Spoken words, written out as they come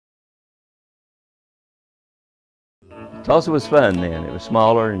Tulsa was fun then. It was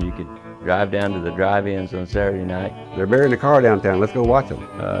smaller and you could drive down to the drive-ins on Saturday night. They're burying the car downtown. Let's go watch them.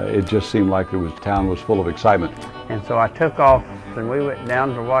 It just seemed like town was full of excitement. And so I took off and we went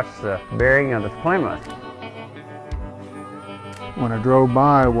down to watch the burying of the Plymouth. When I drove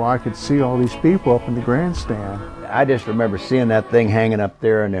by, well, I could see all these people up in the grandstand. I just remember seeing that thing hanging up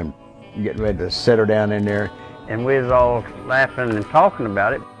there and then getting ready to set her down in there. And we was all laughing and talking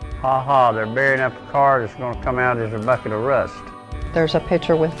about it. Ha ha, they're burying up a car that's going to come out as a bucket of rust. There's a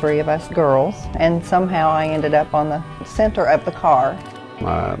picture with 3 of us girls, and somehow I ended up on the center of the car.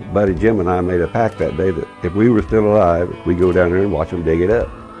 My buddy Jim and I made a pact that day that if we were still alive, we'd go down there and watch them dig it up.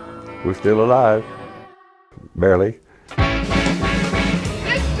 We're still alive. Barely.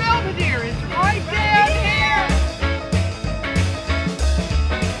 This Belvedere is right down here!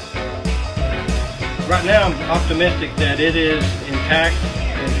 Right now I'm optimistic that it is intact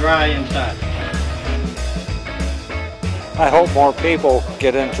and dry inside. I hope more people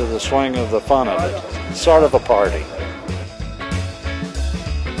get into the swing of the fun of it. It's sort of a party.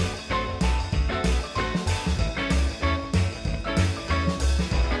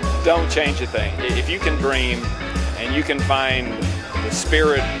 Don't change a thing. If you can dream and you can find the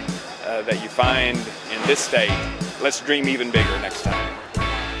spirit that you find in this state, let's dream even bigger next time.